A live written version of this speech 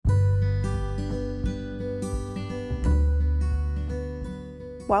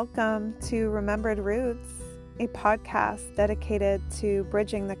Welcome to Remembered Roots, a podcast dedicated to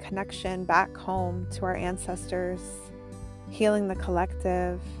bridging the connection back home to our ancestors, healing the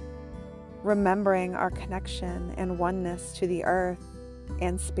collective, remembering our connection and oneness to the earth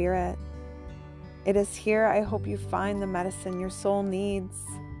and spirit. It is here I hope you find the medicine your soul needs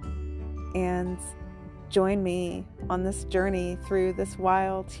and join me on this journey through this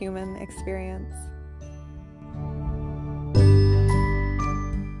wild human experience.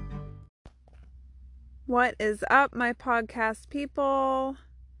 What is up, my podcast people?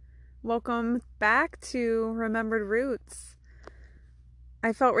 Welcome back to Remembered Roots.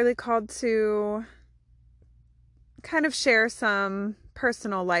 I felt really called to kind of share some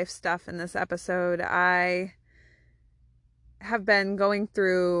personal life stuff in this episode. I have been going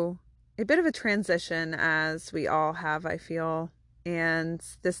through a bit of a transition, as we all have, I feel. And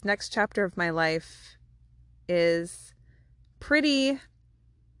this next chapter of my life is pretty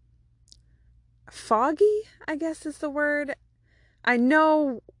foggy, I guess is the word. I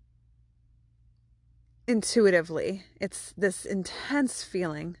know intuitively it's this intense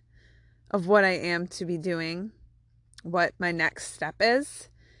feeling of what I am to be doing, what my next step is.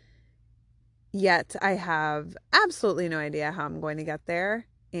 Yet I have absolutely no idea how I'm going to get there.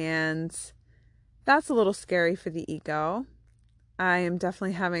 And that's a little scary for the ego. I am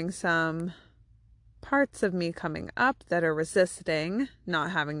definitely having some parts of me coming up that are resisting,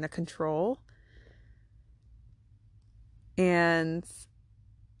 not having the control. And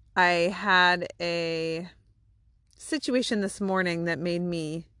I had a situation this morning that made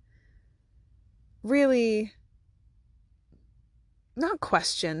me really not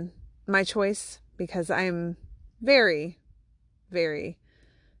question my choice, because I'm very, very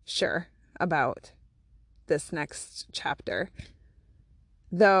sure about this next chapter.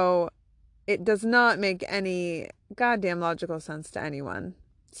 Though it does not make any goddamn logical sense to anyone.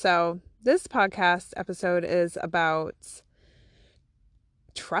 So this podcast episode is about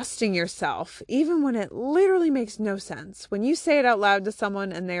trusting yourself, even when it literally makes no sense. When you say it out loud to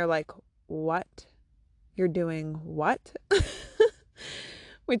someone and they're like, what? You're doing what?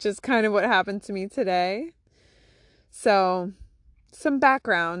 Which is kind of what happened to me today. So, some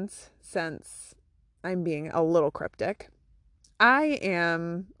background, since I'm being a little cryptic. I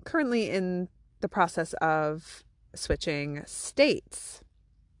am currently in the process of switching states.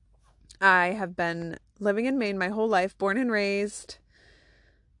 I have been living in Maine my whole life, born and raised.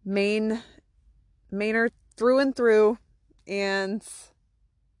 Mainer through and through, and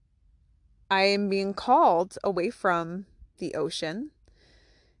I am being called away from the ocean,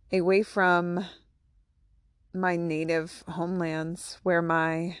 away from my native homelands where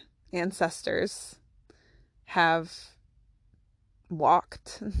my ancestors have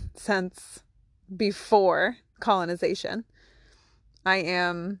walked since before colonization. I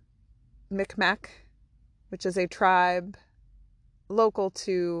am Micmac, which is a tribe local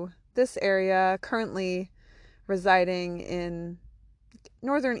to this area, currently residing in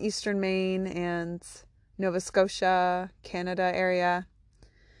northern eastern Maine and Nova Scotia, Canada area.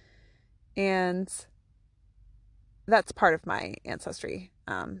 And that's part of my ancestry,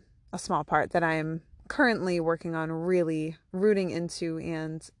 a small part that I am currently working on really rooting into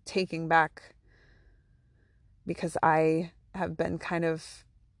and taking back, because I have been kind of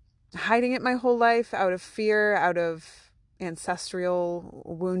hiding it my whole life out of fear, out of ancestral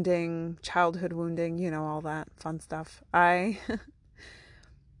wounding, childhood wounding, all that fun stuff. I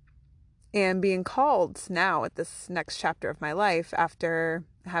am being called now at this next chapter of my life, after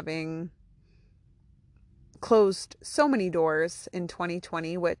having closed so many doors in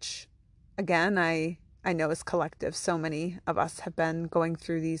 2020, which again, I know is collective. So many of us have been going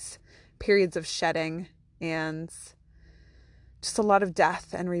through these periods of shedding and just a lot of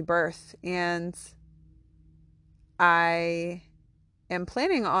death and rebirth. And I am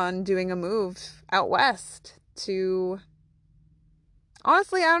planning on doing a move out west to,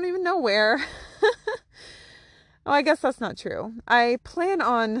 honestly, I don't even know where. Oh, I guess that's not true. I plan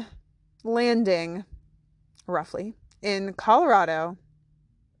on landing roughly in Colorado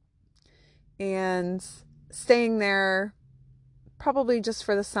and staying there probably just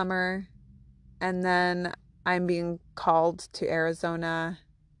for the summer. And then I'm being called to Arizona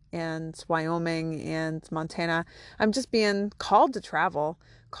and Wyoming and Montana. I'm just being called to travel,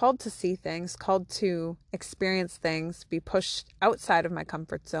 called to see things, called to experience things, be pushed outside of my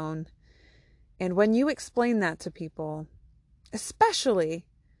comfort zone. And when you explain that to people, especially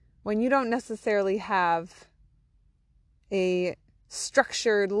when you don't necessarily have a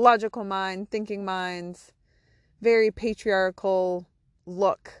structured, logical mind, thinking mind, very patriarchal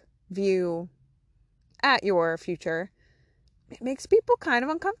view at your future, it makes people kind of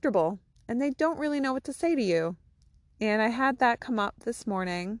uncomfortable and they don't really know what to say to you. And I had that come up this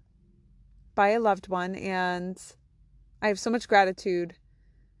morning by a loved one, and I have so much gratitude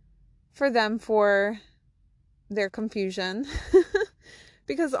for them for their confusion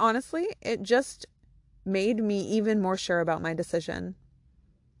because honestly, it just made me even more sure about my decision.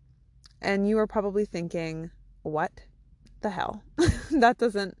 And you are probably thinking, what the hell? That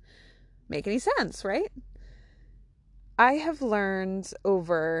doesn't make any sense, right? I have learned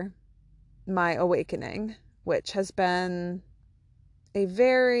over my awakening, which has been a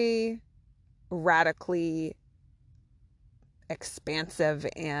very radically expansive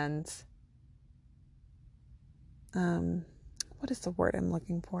and what is the word I'm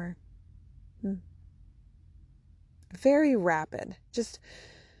looking for? Very rapid.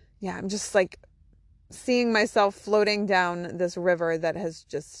 I'm just like seeing myself floating down this river that has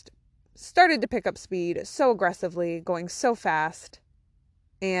just started to pick up speed so aggressively, going so fast.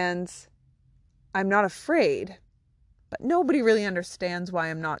 And I'm not afraid, but nobody really understands why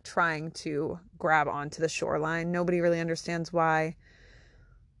I'm not trying to grab onto the shoreline. Nobody really understands why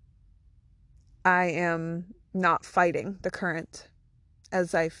I am not fighting the current,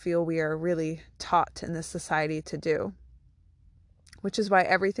 as I feel we are really taught in this society to do, which is why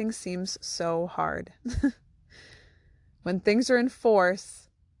everything seems so hard. When things are in force,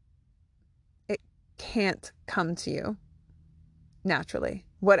 it can't come to you naturally,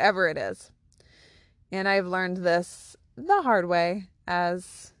 whatever it is. And I've learned this the hard way,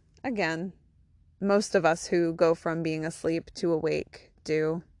 as, again, most of us who go from being asleep to awake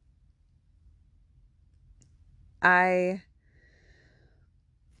do. I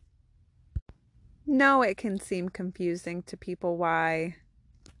know it can seem confusing to people why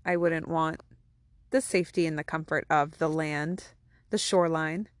I wouldn't want the safety and the comfort of the land, the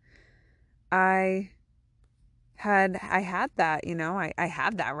shoreline. I had that, I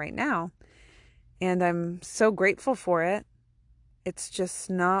have that right now. And I'm so grateful for it. It's just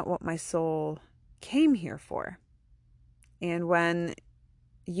not what my soul came here for. And when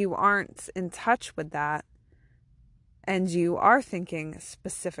you aren't in touch with that, and you are thinking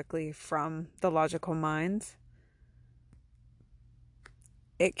specifically from the logical mind,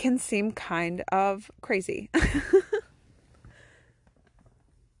 it can seem kind of crazy.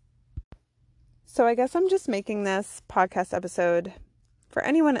 So I guess I'm just making this podcast episode for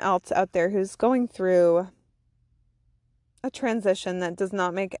anyone else out there who's going through a transition that does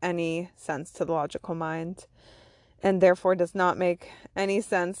not make any sense to the logical mind, and therefore does not make any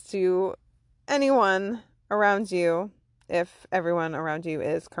sense to anyone around you, if everyone around you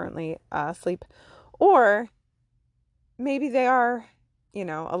is currently asleep. Or maybe they are,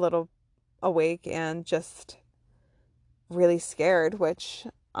 a little awake and just really scared, which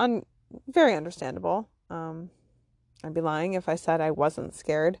very understandable. I'd be lying if I said I wasn't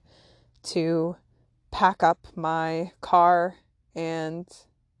scared to pack up my car and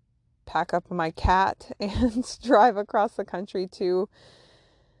pack up my cat and drive across the country to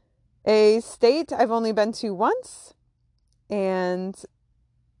a state I've only been to once and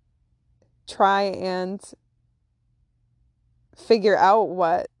try and figure out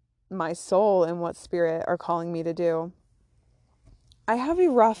what my soul and what spirit are calling me to do. I have a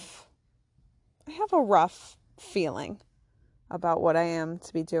rough feeling about what I am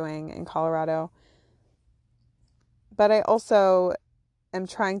to be doing in Colorado. But I also am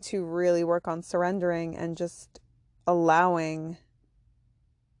trying to really work on surrendering and just allowing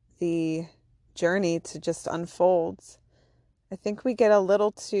the journey to just unfold. I think we get a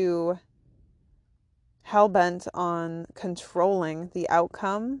little too hell-bent on controlling the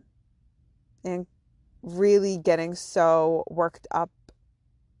outcome and really getting so worked up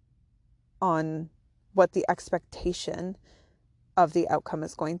on what the expectation of the outcome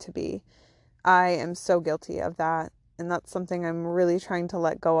is going to be. I am so guilty of that, and that's something I'm really trying to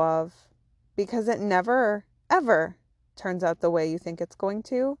let go of, because it never, ever turns out the way you think it's going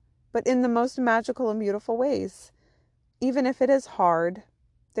to, but in the most magical and beautiful ways. Even if it is hard,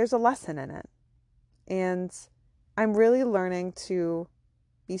 there's a lesson in it. And I'm really learning to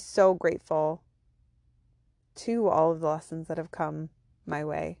be so grateful to all of the lessons that have come my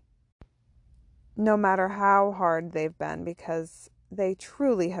way, no matter how hard they've been, because they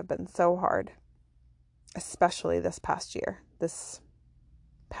truly have been so hard, especially this past year. This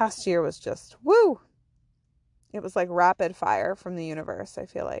past year was just, woo! It was like rapid fire from the universe, I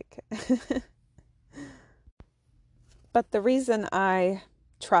feel like. But the reason I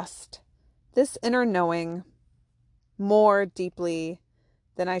trust this inner knowing more deeply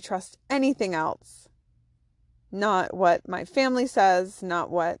than I trust anything else, not what my family says,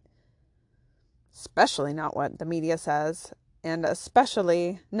 especially not what the media says, and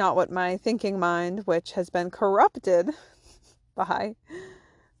especially not what my thinking mind, which has been corrupted by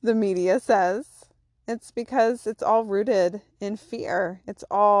the media, says. It's because it's all rooted in fear. It's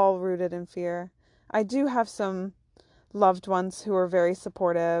all rooted in fear. I do have some loved ones who are very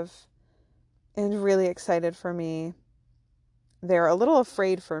supportive and really excited for me. They're a little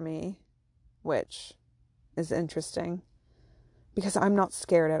afraid for me, which is interesting because I'm not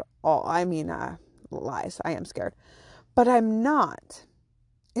scared at all. I mean, lies. I am scared, but I'm not.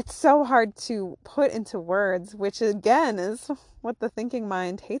 It's so hard to put into words, which again is what the thinking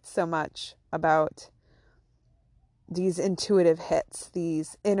mind hates so much about these intuitive hits,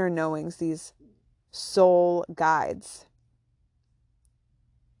 these inner knowings, these soul guides.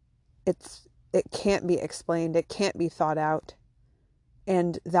 It can't be explained. It can't be thought out.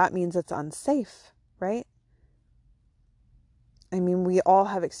 And that means it's unsafe, right? I mean, we all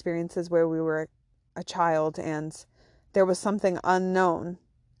have experiences where we were a child and there was something unknown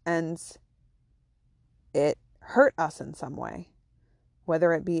and it hurt us in some way.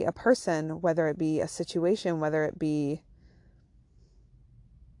 Whether it be a person, whether it be a situation, whether it be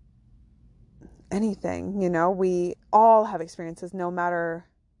anything, we all have experiences, no matter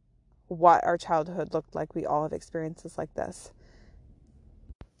what our childhood looked like. We all have experiences like this.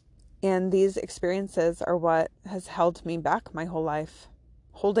 And these experiences are what has held me back my whole life,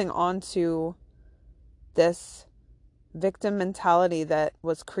 holding on to this victim mentality that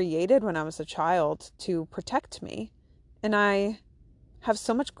was created when I was a child to protect me. And I have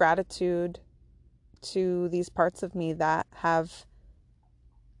so much gratitude to these parts of me that have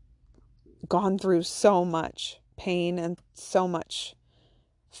gone through so much pain and so much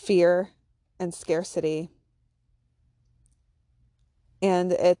fear and scarcity.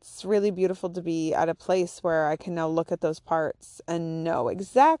 And it's really beautiful to be at a place where I can now look at those parts and know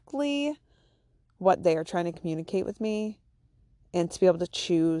exactly what they are trying to communicate with me, and to be able to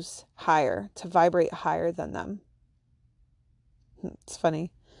choose higher, to vibrate higher than them. It's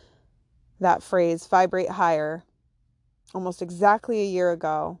funny. That phrase, vibrate higher, almost exactly a year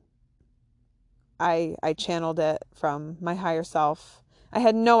ago, I channeled it from my higher self. I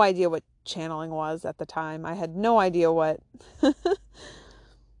had no idea what channeling was at the time. I had no idea what I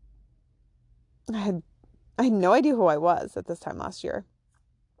had no idea who I was at this time last year.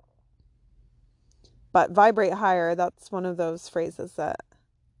 But vibrate higher, that's one of those phrases that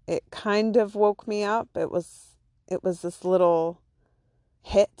it kind of woke me up. It was this little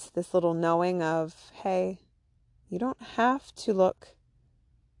hit, this little knowing of, hey, you don't have to look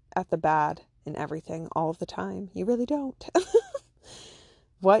at the bad in everything all of the time. You really don't.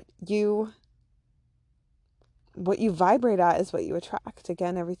 What you vibrate at is what you attract.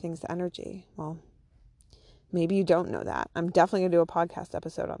 Again, everything's energy. Well, maybe you don't know that. I'm definitely going to do a podcast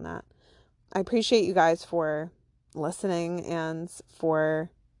episode on that. I appreciate you guys for listening and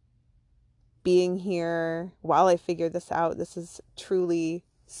for being here while I figure this out. This is truly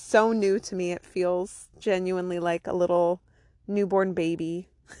so new to me. It feels genuinely like a little newborn baby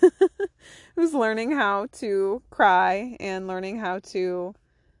who's learning how to cry and learning how to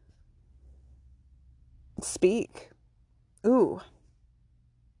speak. Ooh.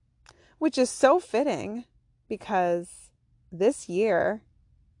 Which is so fitting because this year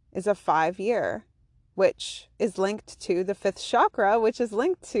is a 5-year, which is linked to the 5th chakra, which is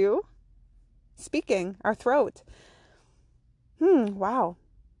linked to speaking, our throat. Wow.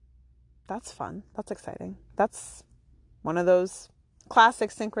 That's fun. That's exciting. That's one of those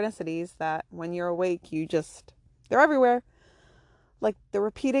classic synchronicities that when you're awake, they're everywhere. Like the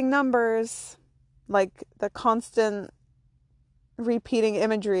repeating numbers, like the constant repeating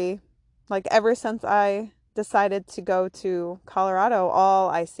imagery. Like ever since I decided to go to Colorado, all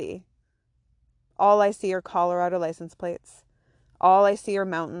I see are Colorado license plates. All I see are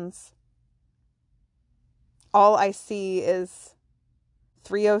mountains. All I see is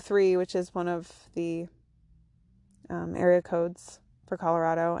 303, which is one of the area codes for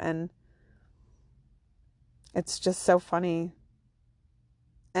Colorado. And it's just so funny.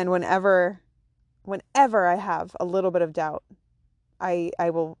 And whenever I have a little bit of doubt, I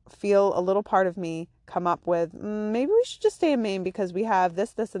will feel a little part of me come up with, maybe we should just stay in Maine because we have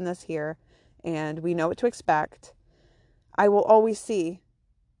this, this, and this here, and we know what to expect. I will always see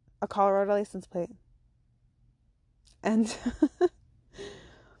a Colorado license plate. And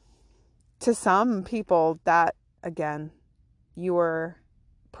to some people, that, again, you are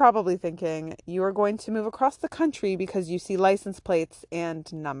probably thinking you are going to move across the country because you see license plates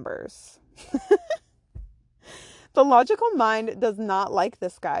and numbers. The logical mind does not like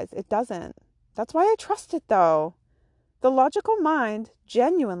this, guys. It doesn't. That's why I trust it, though. The logical mind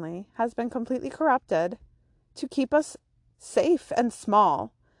genuinely has been completely corrupted to keep us safe and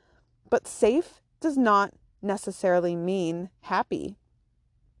small. But safe does not necessarily mean happy.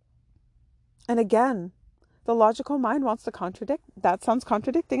 And again, the logical mind wants to contradict. That sounds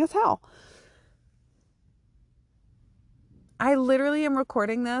contradicting as hell. I literally am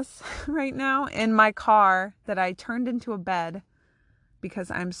recording this right now in my car that I turned into a bed because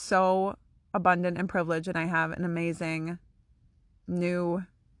I'm so abundant and privileged and I have an amazing new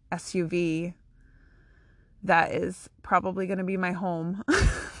SUV that is probably going to be my home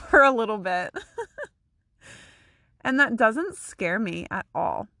for a little bit. And that doesn't scare me at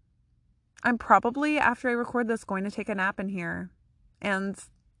all. I'm probably, after I record this, going to take a nap in here. And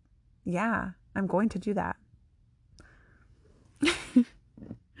yeah, I'm going to do that.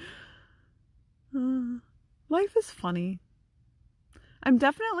 Life is funny. I'm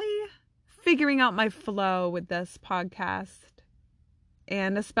definitely figuring out my flow with this podcast.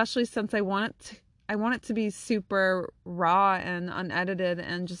 And especially since I want it to be super raw and unedited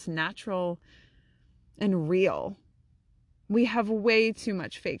and just natural and real. We have way too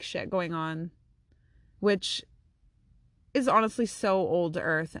much fake shit going on, which is honestly so old to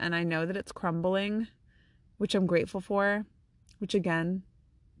earth. And I know that it's crumbling, which I'm grateful for, which again,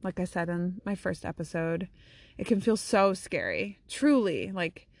 like I said in my first episode, it can feel so scary. Truly,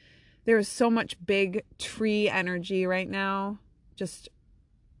 like there is so much big tree energy right now, just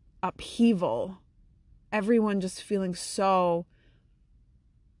upheaval. Everyone just feeling so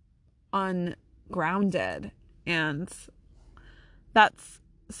ungrounded. And that's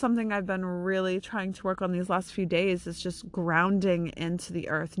something I've been really trying to work on these last few days, is just grounding into the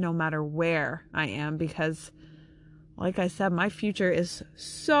earth no matter where I am, because like I said, my future is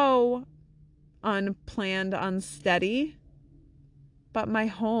so unplanned, unsteady, but my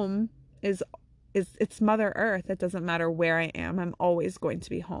home is it's Mother Earth. It doesn't matter where I am. I'm always going to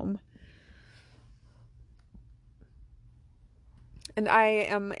be home. And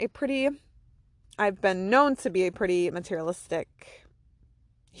I've been known to be a pretty materialistic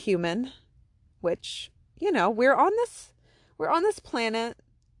human, which, we're on this planet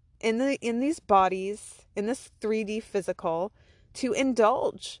in these bodies, in this 3D physical, to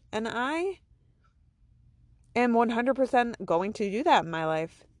indulge. And I am 100% going to do that in my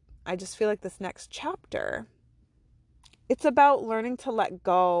life. I just feel like this next chapter, it's about learning to let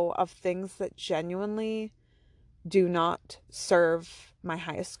go of things that genuinely do not serve my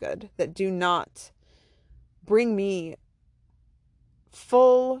highest good, that do not bring me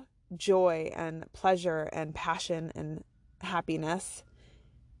full joy and pleasure and passion and happiness.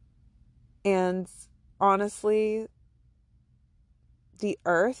 And honestly, the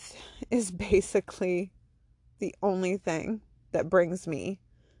earth is basically the only thing that brings me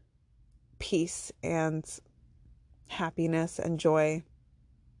peace and happiness and joy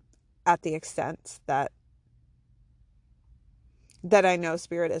at the extent that I know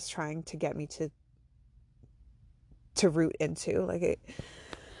Spirit is trying to get me to root into. Again,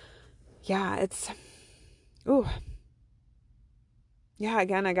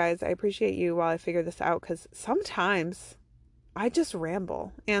 guys, I appreciate you while I figure this out, because sometimes I just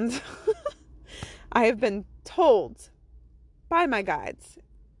ramble, and I have been told by my guides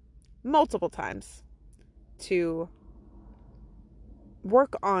multiple times to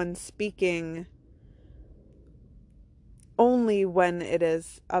work on speaking only when it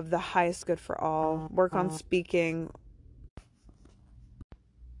is of the highest good for all. Work on speaking.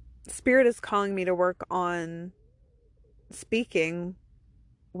 Spirit is calling me to work on speaking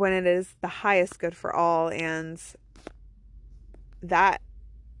when it is the highest good for all, and that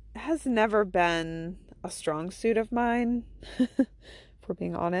has never been a strong suit of mine. For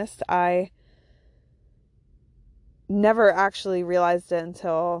being honest, I never actually realized it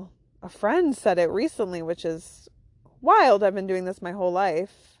until a friend said it recently, which is wild. I've been doing this my whole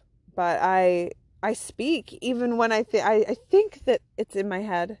life, but I speak even when I think that it's in my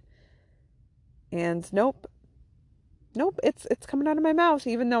head, and nope, it's coming out of my mouth,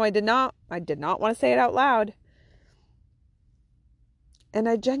 even though I did not want to say it out loud. And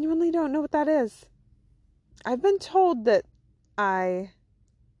I genuinely don't know what that is. I've been told that I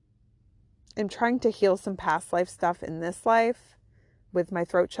am trying to heal some past life stuff in this life with my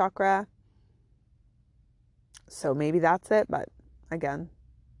throat chakra. So maybe that's it, but again,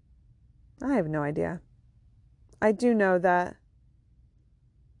 I have no idea. I do know that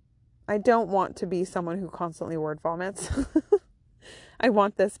I don't want to be someone who constantly word vomits. I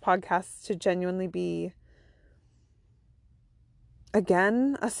want this podcast to genuinely be,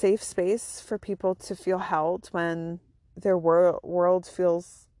 again, a safe space for people to feel held when their world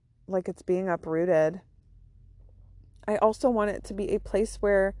feels like it's being uprooted. I also want it to be a place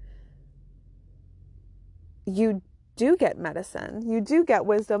where you do get medicine. You do get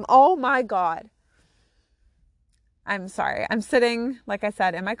wisdom. Oh my God. I'm sorry. I'm sitting, like I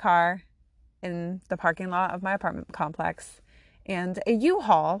said, in my car in the parking lot of my apartment complex, and a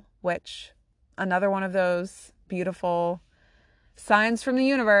U-Haul, which another one of those beautiful signs from the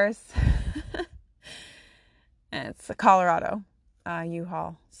universe. And it's a Colorado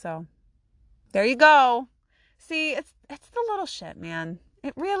U-Haul. So there you go. See, it's the little shit, man.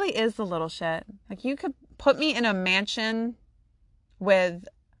 It really is the little shit. Like, you could put me in a mansion with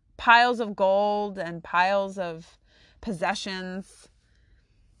piles of gold and piles of possessions.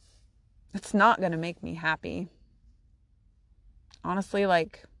 It's not going to make me happy. Honestly,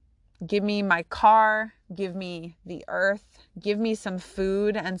 like, give me my car, give me the earth, give me some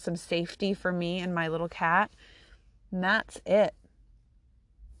food and some safety for me and my little cat. And that's it.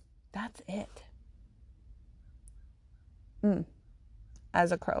 That's it.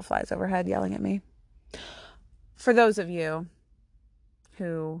 As a crow flies overhead yelling at me. For those of you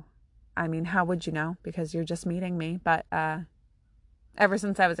who, I mean, how would you know? Because you're just meeting me. But ever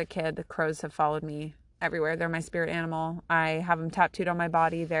since I was a kid, the crows have followed me everywhere. They're my spirit animal. I have them tattooed on my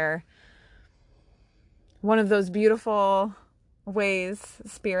body. They're one of those beautiful ways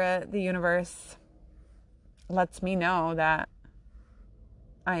spirit, the universe, lets me know that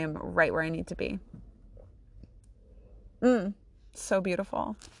I am right where I need to be. So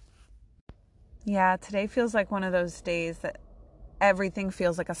beautiful. Yeah, today feels like one of those days that everything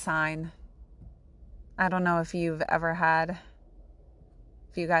feels like a sign. I don't know if you guys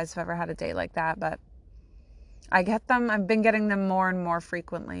have ever had a day like that, but I get them. I've been getting them more and more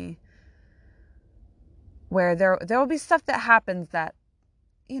frequently, where there will be stuff that happens that,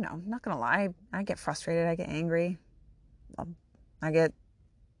 I'm not going to lie, I get frustrated, I get angry, I get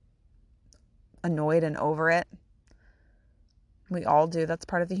annoyed and over it. We all do. That's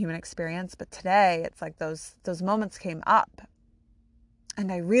part of the human experience. But today, it's like those moments came up. And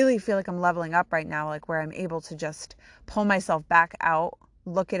I really feel like I'm leveling up right now, like where I'm able to just pull myself back out,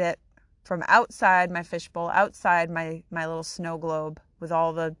 look at it from outside my fishbowl, outside my little snow globe with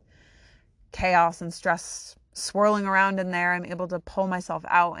all the chaos and stress swirling around in there. I'm able to pull myself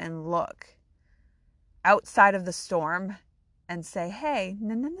out and look outside of the storm and say, hey,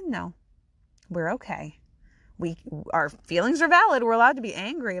 no, we're okay. Our feelings are valid. We're allowed to be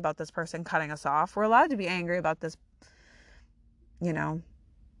angry about this person cutting us off. We're allowed to be angry about this,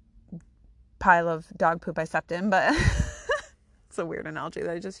 pile of dog poop I stepped in, but it's a weird analogy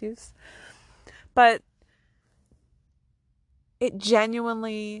that I just used. But it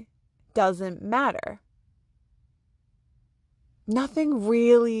genuinely doesn't matter. Nothing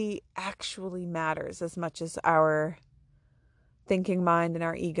really actually matters as much as our thinking mind and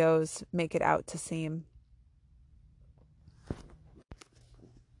our egos make it out to seem.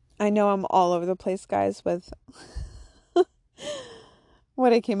 I know I'm all over the place, guys, with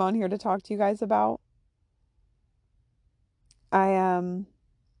what I came on here to talk to you guys about. I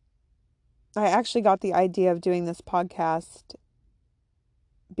actually got the idea of doing this podcast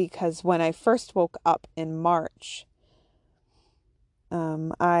because when I first woke up in March,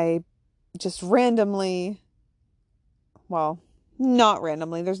 I just randomly, well, not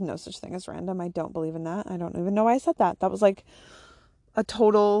randomly, there's no such thing as random. I don't believe in that. I don't even know why I said that. That was like a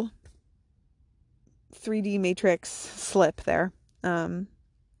total 3D Matrix slip there.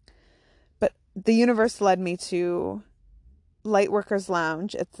 But the universe led me to Lightworkers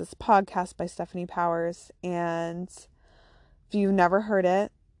Lounge. It's this podcast by Stephanie Powers, and if you've never heard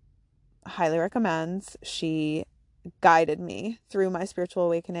it, I highly recommend. She guided me through my spiritual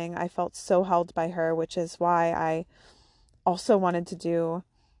awakening. I felt so held by her, which is why I also wanted to do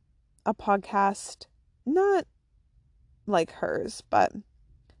a podcast, not like hers, but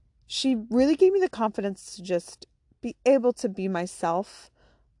she really gave me the confidence to just be able to be myself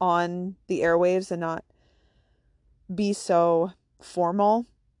on the airwaves and not be so formal,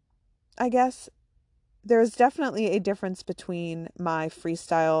 I guess. There's definitely a difference between my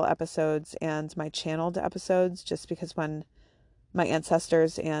freestyle episodes and my channeled episodes, just because when my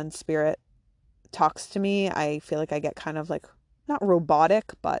ancestors and spirit talks to me, I feel like I get kind of like, not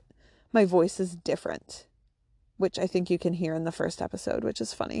robotic, but my voice is different, which I think you can hear in the first episode, which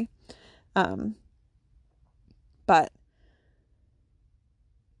is funny. But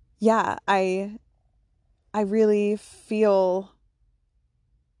yeah, I really feel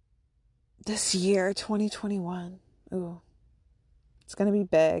this year, 2021, it's going to be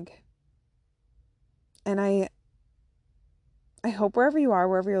big. And I hope wherever you are,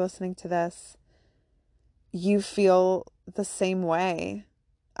 wherever you're listening to this, you feel the same way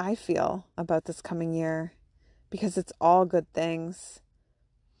I feel about this coming year, because it's all good things.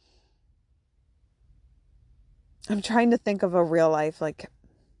 I'm trying to think of a real life, like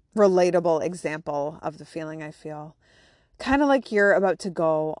relatable example of the feeling I feel. Kind of like you're about to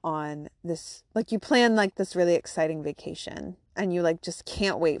go on this, like you plan like this really exciting vacation and you like just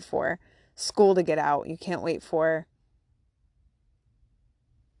can't wait for school to get out. You can't wait for,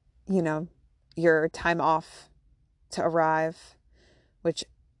 you know, your time off to arrive, which,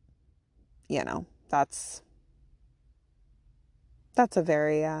 you know, that's a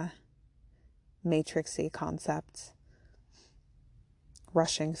very matrixy concept.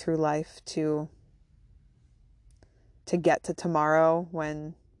 Rushing through life to get to tomorrow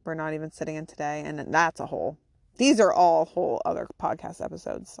when we're not even sitting in today. And that's these are all whole other podcast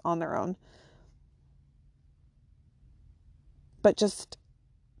episodes on their own. But just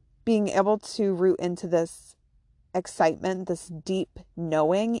being able to root into this excitement, this deep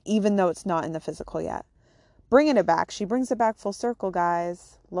knowing, even though it's not in the physical yet. Bringing it back. She brings it back full circle,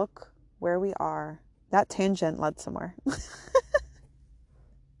 guys. Look where we are. That tangent led somewhere.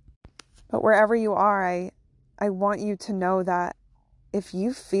 But wherever you are, I want you to know that if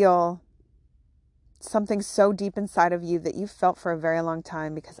you feel something so deep inside of you that you've felt for a very long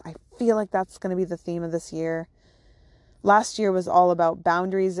time, because I feel like that's going to be the theme of this year. Last year was all about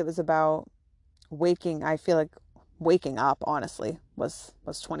boundaries. It was about I feel like waking up, honestly, was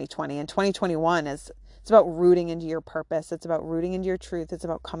 2020. And 2021 it's about rooting into your purpose. It's about rooting into your truth. It's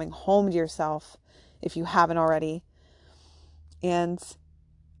about coming home to yourself if you haven't already. And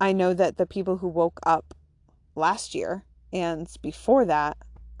I know that the people who woke up last year and before that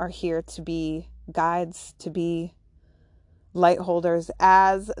are here to be guides, to be light holders,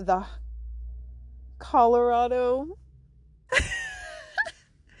 as the Colorado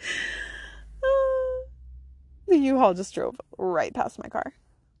the U-Haul just drove right past my car.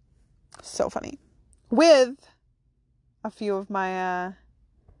 So funny. With a few of my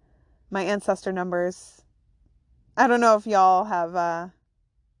my ancestor numbers. I don't know if y'all have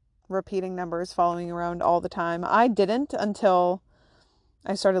repeating numbers following around all the time. I didn't until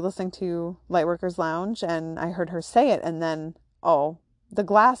I started listening to Lightworkers Lounge and I heard her say it, and then the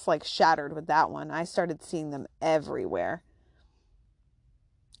glass like shattered with that one. I started seeing them everywhere.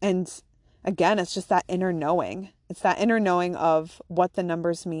 And again, it's just that inner knowing. It's that inner knowing of what the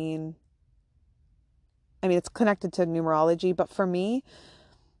numbers mean. I mean, it's connected to numerology, but for me,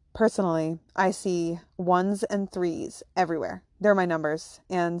 personally, I see 1s and 3s everywhere. They're my numbers,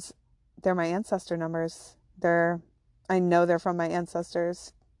 and they're my ancestor numbers. I know they're from my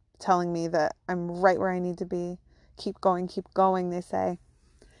ancestors telling me that I'm right where I need to be. Keep going, they say.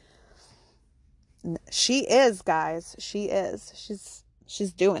 She is, guys. She is.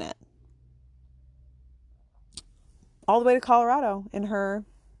 She's doing it. All the way to Colorado in her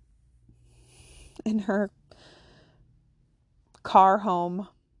car home.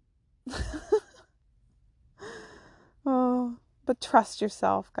 Oh, but trust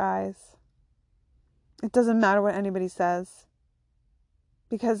yourself, guys. It doesn't matter what anybody says.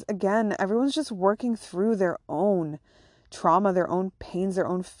 Because again, everyone's just working through their own trauma, their own pains, their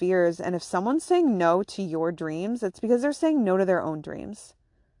own fears. And if someone's saying no to your dreams, it's because they're saying no to their own dreams.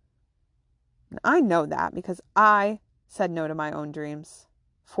 And I know that because I said no to my own dreams.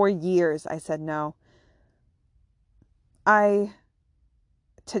 For years, I said no.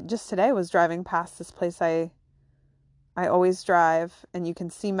 Just today was driving past this place I always drive, and you can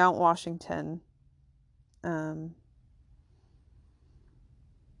see Mount Washington. You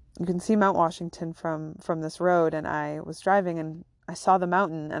can see Mount Washington from this road, and I was driving and I saw the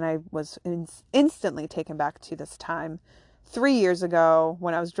mountain, and I was instantly taken back to this time 3 years ago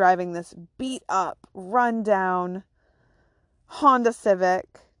when I was driving this beat up, run down Honda Civic,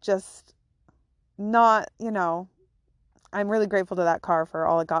 just not, I'm really grateful to that car for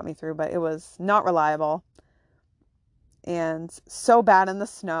all it got me through, but it was not reliable and so bad in the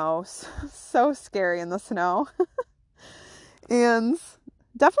snow, so scary in the snow. And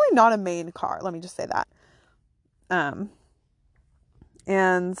definitely not a Maine car. Let me just say that.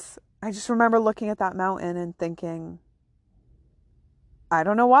 And I just remember looking at that mountain and thinking, I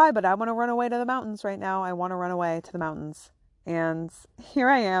don't know why, but I want to run away to the mountains right now. I want to run away to the mountains. And here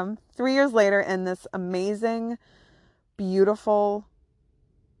I am 3 years later in this amazing, beautiful,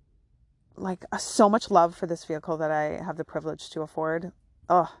 like so much love for this vehicle that I have the privilege to afford.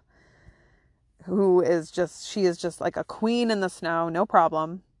 She is just like a queen in the snow, no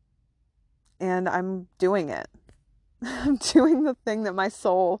problem. And I'm doing it. I'm doing the thing that my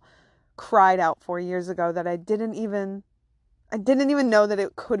soul cried out 4 years ago that I didn't even know that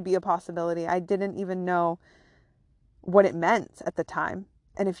it could be a possibility. I didn't even know what it meant at the time.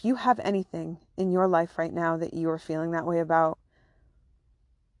 And if you have anything in your life right now that you are feeling that way about,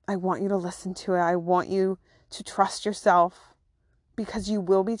 I want you to listen to it. I want you to trust yourself because you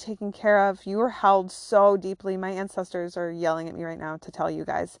will be taken care of. You are held so deeply. My ancestors are yelling at me right now to tell you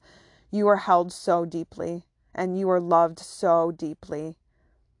guys, you are held so deeply and you are loved so deeply.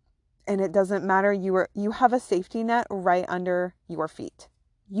 And it doesn't matter. You have a safety net right under your feet.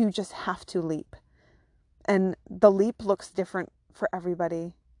 You just have to leap. And the leap looks different for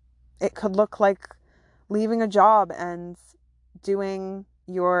everybody. It could look like leaving a job and doing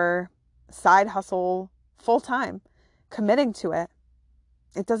your side hustle full time, committing to it.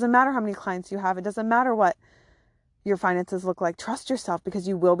 It doesn't matter how many clients you have. It doesn't matter what your finances look like. Trust yourself because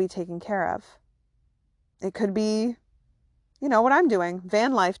you will be taken care of. It could be, what I'm doing.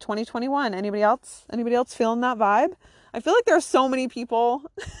 Van life 2021. Anybody else? Anybody else feeling that vibe? I feel like there are so many people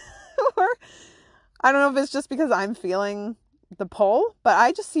who are, I don't know if it's just because I'm feeling the pull, but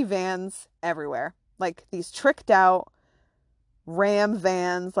I just see vans everywhere. Like these tricked out Ram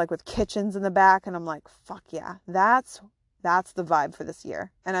vans, like with kitchens in the back. And I'm like, fuck yeah, that's the vibe for this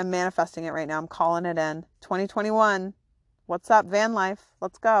year. And I'm manifesting it right now. I'm calling it in. 2021. What's up, van life?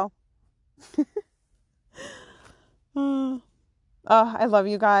 Let's go. Oh, I love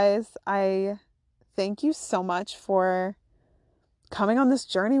you guys. I thank you so much for coming on this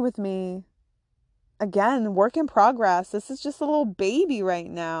journey with me. Again, work in progress. This is just a little baby right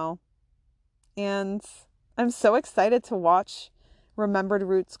now. And I'm so excited to watch Remembered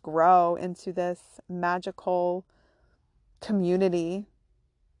Roots grow into this magical community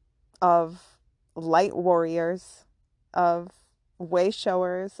of light warriors, of way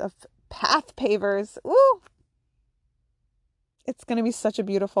showers, of path pavers. Ooh! It's going to be such a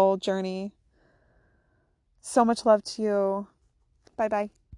beautiful journey. So much love to you. Bye-bye.